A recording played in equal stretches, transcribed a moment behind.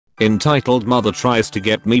Entitled mother tries to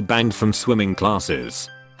get me banned from swimming classes.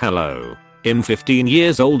 Hello. I'm 15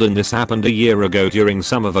 years old and this happened a year ago during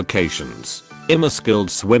summer vacations. I'm a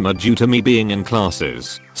skilled swimmer due to me being in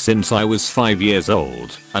classes since I was 5 years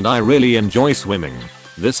old, and I really enjoy swimming.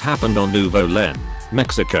 This happened on Nuevo León,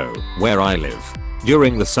 Mexico, where I live.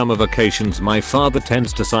 During the summer vacations my father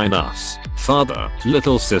tends to sign us, father,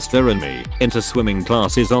 little sister and me, into swimming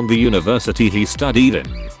classes on the university he studied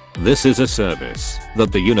in. This is a service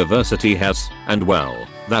that the university has, and well,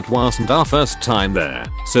 that wasn't our first time there,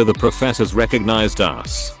 so the professors recognized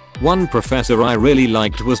us. One professor I really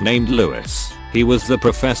liked was named Lewis. He was the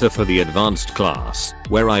professor for the advanced class,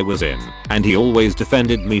 where I was in, and he always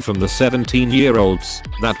defended me from the 17-year-olds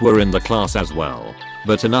that were in the class as well.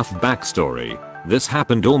 But enough backstory. This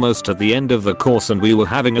happened almost at the end of the course and we were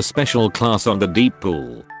having a special class on the deep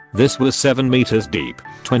pool. This was 7 meters deep,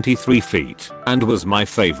 23 feet, and was my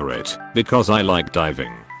favorite, because I like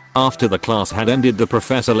diving. After the class had ended the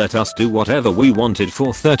professor let us do whatever we wanted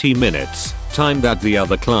for 30 minutes, time that the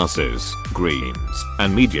other classes, greens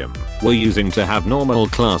and medium, were using to have normal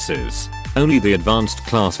classes. Only the advanced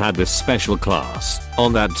class had this special class.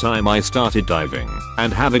 On that time I started diving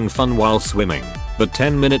and having fun while swimming, but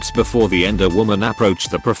 10 minutes before the end a woman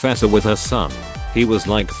approached the professor with her son. He was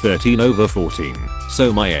like 13 over 14,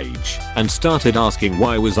 so my age, and started asking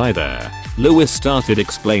why was I there. Lewis started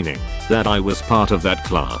explaining that I was part of that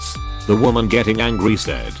class. The woman getting angry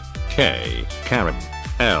said, K, Karen.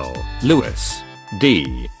 L, Lewis.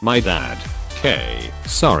 D, my dad. K,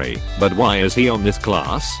 sorry, but why is he on this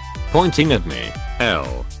class? Pointing at me.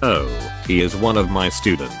 L, oh, he is one of my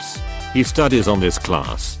students. He studies on this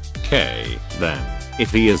class. K, then,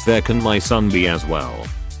 if he is there can my son be as well?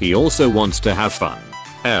 He also wants to have fun.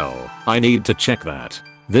 L, I need to check that.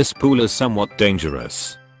 This pool is somewhat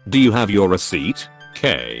dangerous. Do you have your receipt?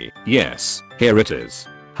 K, yes, here it is.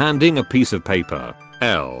 Handing a piece of paper.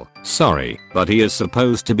 L, sorry, but he is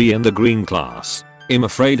supposed to be in the green class. I'm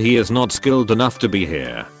afraid he is not skilled enough to be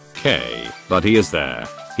here. K, but he is there.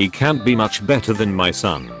 He can't be much better than my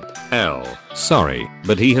son. L, sorry,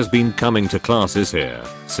 but he has been coming to classes here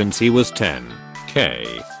since he was 10.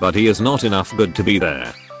 K, but he is not enough good to be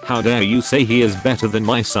there. How dare you say he is better than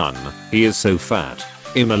my son? He is so fat.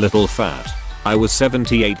 I'm a little fat. I was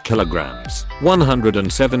 78 kilograms,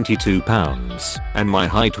 172 pounds, and my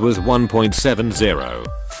height was 1.70,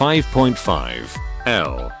 5.5.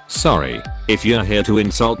 L, sorry, if you're here to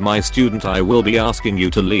insult my student I will be asking you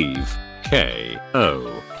to leave. K,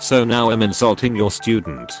 oh, so now I'm insulting your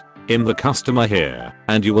student. I'm the customer here,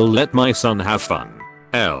 and you will let my son have fun.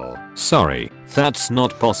 L, sorry, that's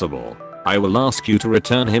not possible. I will ask you to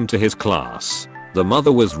return him to his class. The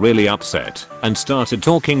mother was really upset and started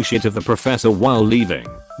talking shit of the professor while leaving,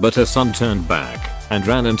 but her son turned back and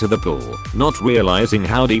ran into the pool, not realizing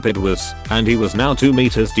how deep it was, and he was now 2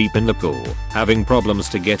 meters deep in the pool, having problems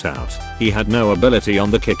to get out. He had no ability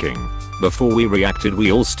on the kicking. Before we reacted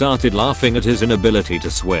we all started laughing at his inability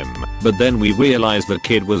to swim, but then we realized the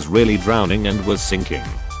kid was really drowning and was sinking.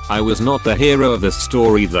 I was not the hero of this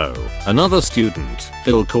story though. Another student,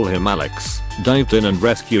 we'll call him Alex, dived in and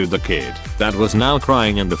rescued the kid that was now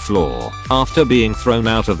crying in the floor after being thrown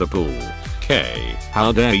out of the pool. K,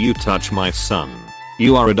 how dare you touch my son?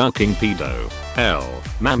 You are a ducking pedo. L,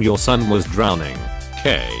 ma'am your son was drowning.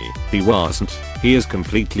 K, he wasn't. He is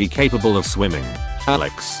completely capable of swimming.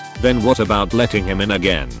 Alex, then what about letting him in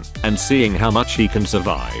again and seeing how much he can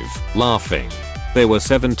survive? Laughing. They were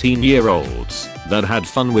 17-year-olds that had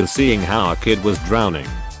fun with seeing how a kid was drowning,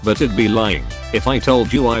 but it'd be lying if I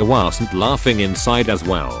told you I wasn't laughing inside as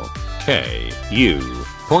well. K, you,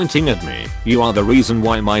 pointing at me, you are the reason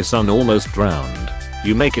why my son almost drowned.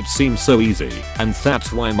 You make it seem so easy, and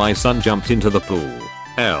that's why my son jumped into the pool.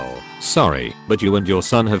 L, sorry, but you and your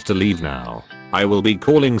son have to leave now. I will be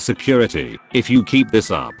calling security if you keep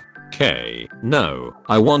this up. K, no,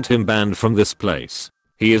 I want him banned from this place.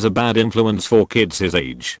 He is a bad influence for kids his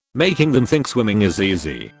age, making them think swimming is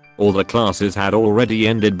easy. All the classes had already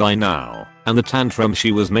ended by now, and the tantrum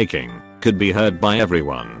she was making could be heard by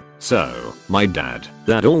everyone. So, my dad,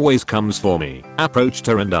 that always comes for me, approached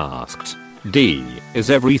her and asked, D,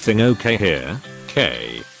 is everything okay here?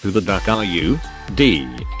 K, who the duck are you? D,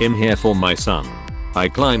 I'm here for my son. I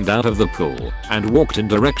climbed out of the pool and walked in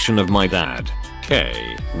direction of my dad.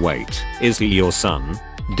 K, wait, is he your son?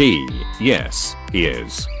 D, yes, he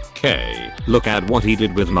is. K, look at what he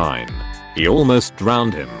did with mine. He almost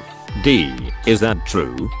drowned him. D, is that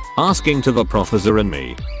true? Asking to the professor and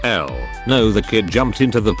me. L, no, the kid jumped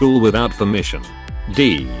into the pool without permission.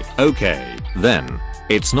 D, okay, then.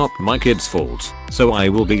 It's not my kid's fault, so I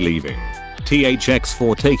will be leaving. THX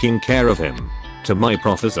for taking care of him. To my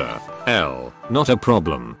professor. L. Not a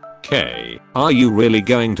problem. K. Are you really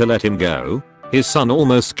going to let him go? His son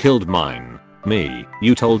almost killed mine. Me.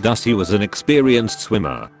 You told us he was an experienced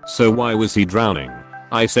swimmer, so why was he drowning?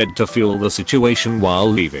 I said to fuel the situation while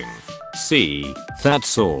leaving. C.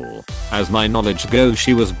 That's all. As my knowledge goes,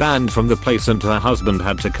 she was banned from the place and her husband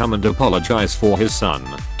had to come and apologize for his son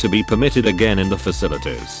to be permitted again in the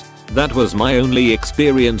facilities. That was my only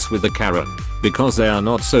experience with the Karen, because they are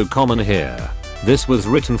not so common here. This was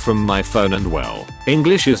written from my phone and well,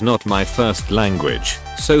 English is not my first language,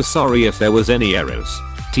 so sorry if there was any errors.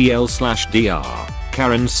 TL/DR.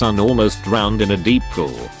 Karen's son almost drowned in a deep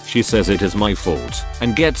pool. She says it is my fault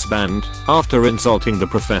and gets banned after insulting the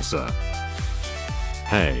professor.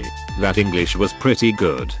 Hey, that English was pretty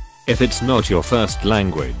good. If it's not your first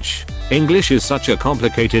language, English is such a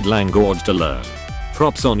complicated language to learn.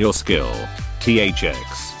 Props on your skill.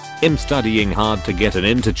 THX. I'm studying hard to get an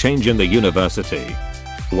interchange in the university.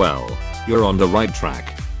 Well, you're on the right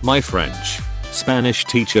track. My French, Spanish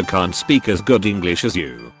teacher can't speak as good English as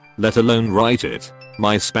you, let alone write it.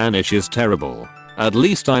 My Spanish is terrible. At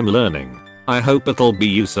least I'm learning. I hope it'll be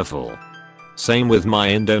useful. Same with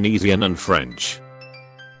my Indonesian and French.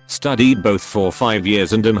 Studied both for 5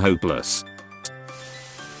 years and am hopeless.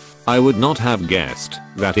 I would not have guessed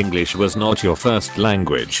that English was not your first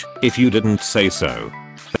language if you didn't say so.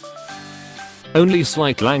 Only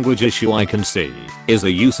slight language issue I can see is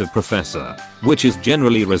the use of professor, which is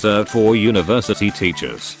generally reserved for university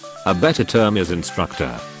teachers. A better term is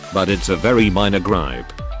instructor, but it's a very minor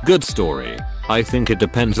gripe. Good story. I think it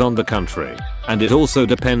depends on the country, and it also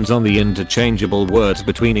depends on the interchangeable words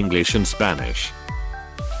between English and Spanish.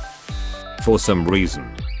 For some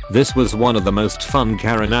reason, this was one of the most fun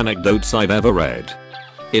Karen anecdotes I've ever read.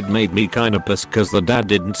 It made me kinda pissed cause the dad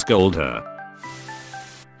didn't scold her.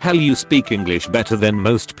 Hell, you speak English better than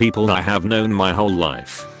most people I have known my whole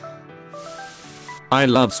life. I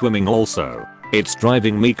love swimming also. It's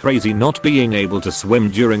driving me crazy not being able to swim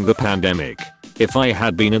during the pandemic. If I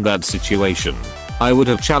had been in that situation, I would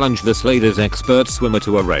have challenged this lady's expert swimmer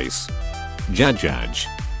to a race. Jaj.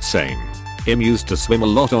 Same. I'm used to swim a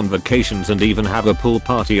lot on vacations and even have a pool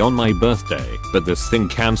party on my birthday, but this thing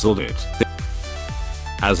cancelled it.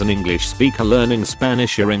 As an English speaker, learning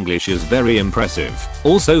Spanish or English is very impressive.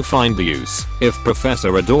 Also find the use. If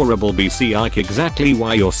Professor Adorable BC, I exactly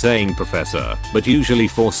why you're saying professor, but usually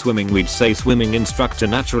for swimming we'd say swimming instructor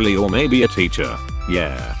naturally, or maybe a teacher.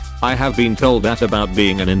 Yeah. I have been told that about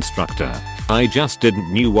being an instructor. I just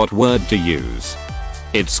didn't knew what word to use.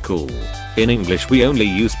 It's cool. In English we only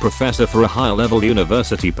use professor for a high level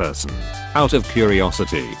university person. Out of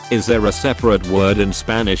curiosity, is there a separate word in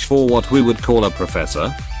Spanish for what we would call a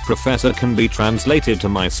professor? Professor can be translated to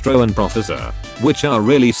maestro and professor, which are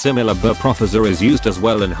really similar, but professor is used as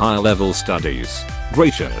well in higher level studies.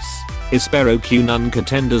 Gracious. Espero que nunca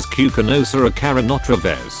tendas que conocer a Karen otra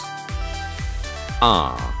vez.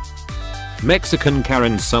 Mexican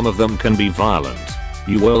Karens, some of them can be violent.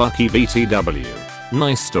 You were lucky, BTW.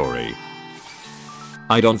 Nice story.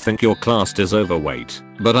 I don't think you're classed as overweight,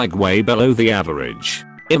 but I'm way below the average.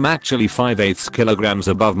 I'm actually 5/8 kilograms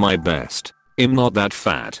above my best. I'm not that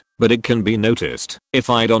fat, but it can be noticed if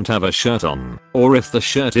I don't have a shirt on, or if the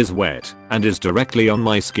shirt is wet and is directly on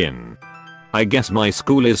my skin. I guess my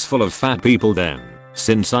school is full of fat people then,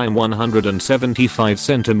 since I'm 175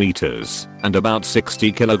 centimeters and about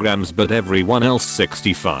 60 kilograms, but everyone else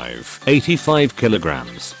 65, 85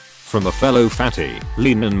 kilograms. From a fellow fatty,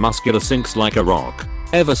 lean and muscular sinks like a rock.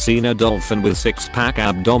 Ever seen a dolphin with 6-pack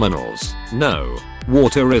abdominals? No.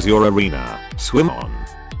 Water is your arena. Swim on.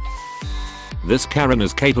 This Karen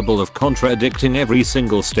is capable of contradicting every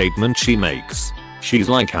single statement she makes. She's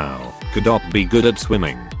like, how could Op be good at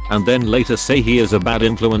swimming, and then later say he is a bad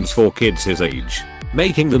influence for kids his age,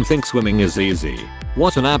 making them think swimming is easy.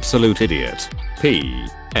 What an absolute idiot.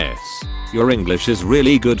 P.S. Your English is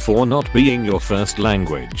really good for not being your first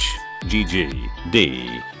language.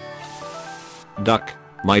 GG. Duck.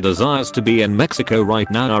 My desires to be in Mexico right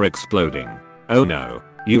now are exploding. Oh no.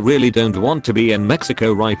 You really don't want to be in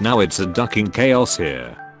Mexico right now, it's a ducking chaos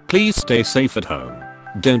here. Please stay safe at home.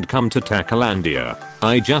 Don't come to Tacolandia.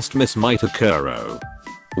 I just miss my Takuro.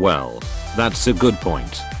 Well, that's a good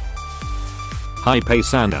point. Hi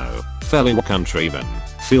paisano, fellow countrymen,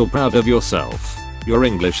 feel proud of yourself. Your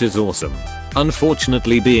English is awesome.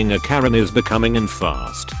 Unfortunately, being a Karen is becoming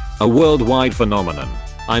a worldwide phenomenon.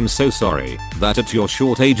 I'm so sorry that at your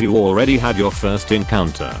short age you already had your first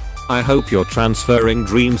encounter. I hope you're transferring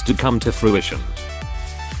dreams to come to fruition.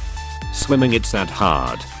 Swimming, it's that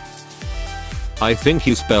hard. I think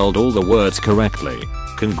you spelled all the words correctly.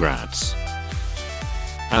 Congrats.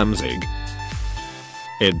 Amzig.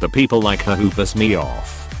 It the people like her who piss me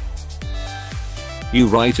off. You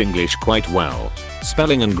write English quite well.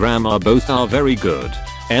 Spelling and grammar both are very good.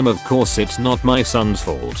 Of course it's not my son's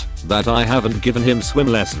fault that I haven't given him swim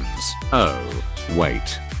lessons. Oh,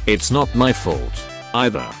 wait. It's not my fault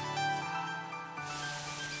either.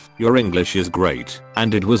 Your English is great,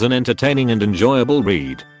 and it was an entertaining and enjoyable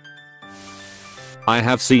read. I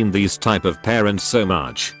have seen these type of parents so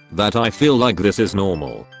much that I feel like this is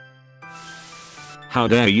normal. How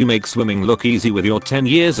dare you make swimming look easy with your 10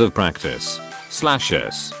 years of practice.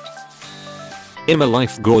 /s. I'm a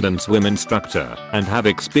lifeguard and swim instructor and have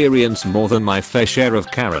experienced more than my fair share of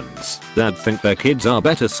Karens that think their kids are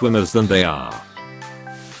better swimmers than they are.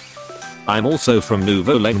 I'm also from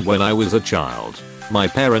Nouveau Lane. When I was a child, my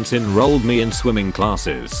parents enrolled me in swimming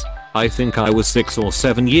classes. I think I was 6 or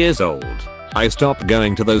 7 years old. I stopped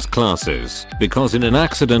going to those classes because in an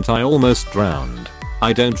accident I almost drowned.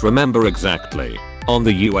 I don't remember exactly. On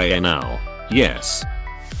the UAA now. Yes.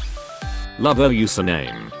 Love her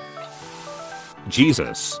username.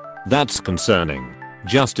 Jesus. That's concerning.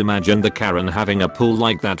 Just imagine the Karen having a pool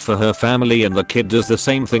like that for her family and the kid does the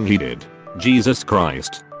same thing he did. Jesus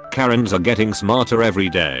Christ. Karens are getting smarter every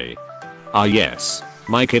day. Ah yes.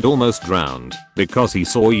 My kid almost drowned because he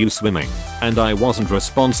saw you swimming and I wasn't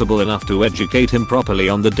responsible enough to educate him properly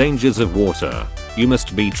on the dangers of water. You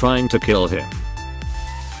must be trying to kill him.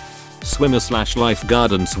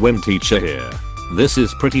 Swimmer/lifeguard and swim teacher here. This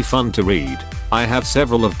is pretty fun to read. I have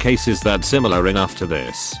several of cases that similar enough to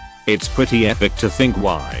this. It's pretty epic to think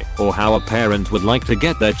why or how a parent would like to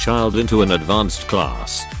get their child into an advanced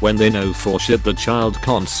class when they know for shit the child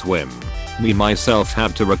can't swim. Me myself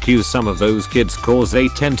had to recuse some of those kids cause they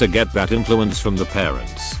tend to get that influence from the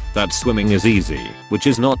parents that swimming is easy, which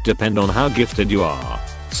is not depend on how gifted you are.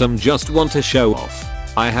 Some just want to show off.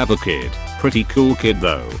 I have a kid, pretty cool kid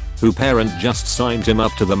though, who parent just signed him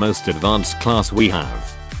up to the most advanced class we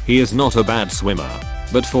have. He is not a bad swimmer,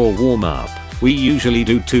 but for warm up, we usually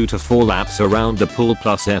do 2 to 4 laps around the pool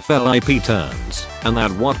plus FLIP turns, and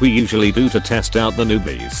that's what we usually do to test out the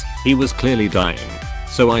newbies. He was clearly dying,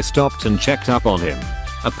 so I stopped and checked up on him.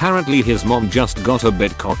 Apparently his mom just got a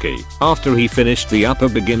bit cocky. After he finished the upper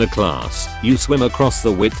beginner class, you swim across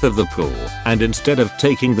the width of the pool, and instead of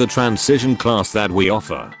taking the transition class that we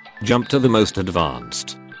offer, jump to the most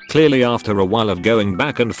advanced. Clearly after a while of going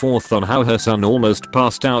back and forth on how her son almost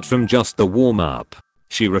passed out from just the warm-up,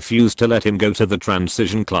 she refused to let him go to the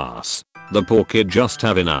transition class. The poor kid just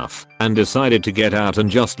had enough and decided to get out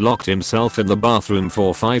and just locked himself in the bathroom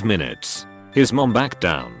for 5 minutes. His mom backed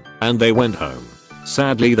down and they went home.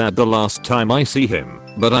 Sadly that's the last time I see him,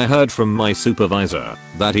 but I heard from my supervisor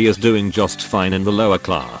that he is doing just fine in the lower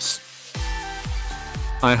class.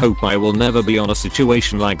 I hope I will never be on a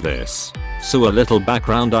situation like this. So a little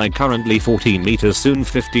background, I currently 14 meters soon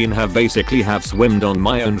 15 have swimmed on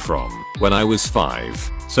my own from when I was 5.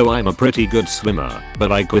 So I'm a pretty good swimmer,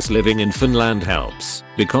 but I guess living in Finland helps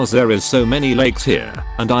because there is so many lakes here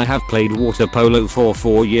and I have played water polo for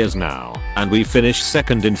 4 years now and we finished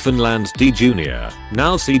second in Finland's D Junior,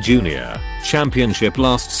 now C Junior, championship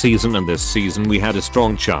last season, and this season we had a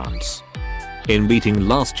strong chance in beating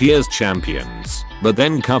last year's champions, but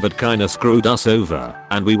then COVID kinda screwed us over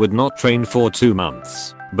and we would not train for 2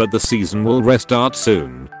 months. But the season will restart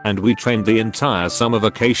soon and we trained the entire summer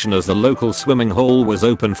vacation as the local swimming hall was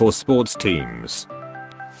open for sports teams.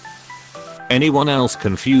 Anyone else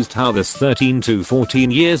confused how this 13 to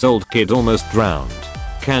 14 years old kid almost drowned?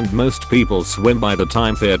 Can't most people swim by the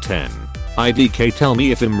time they're 10? IDK, tell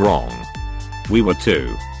me if I'm wrong. We were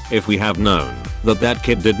 2. If we have known that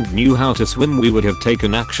kid didn't knew how to swim, we would have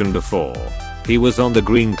taken action before. He was on the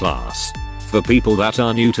green class for people that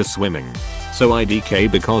are new to swimming. So IDK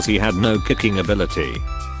because he had no kicking ability.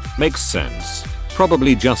 Makes sense.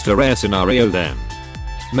 Probably just a rare scenario then.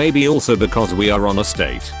 Maybe also because we are on a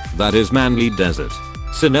state that is manly desert.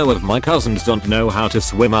 So no of my cousins don't know how to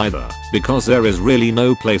swim either because there is really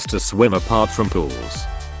no place to swim apart from pools.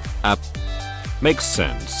 Makes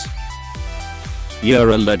sense. You're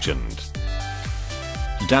a legend.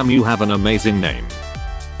 Damn, you have an amazing name.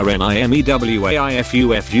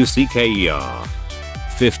 RNIMEWAIFUFUCKER.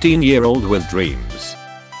 15-year-old with dreams.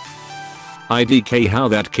 IDK, how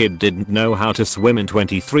that kid didn't know how to swim in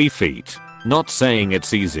 23 feet. Not saying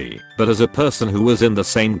it's easy, but as a person who was in the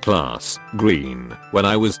same class, green, when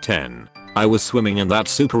I was 10, I was swimming and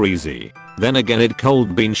that's super easy. Then again it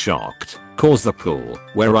cold being shocked, cause the pool,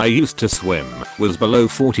 where I used to swim, was below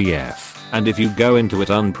 40 F, and if you go into it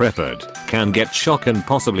unprepared, can get shock and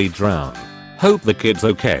possibly drown. Hope the kid's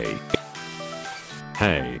okay.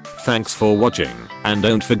 Hey, thanks for watching, and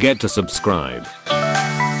don't forget to subscribe.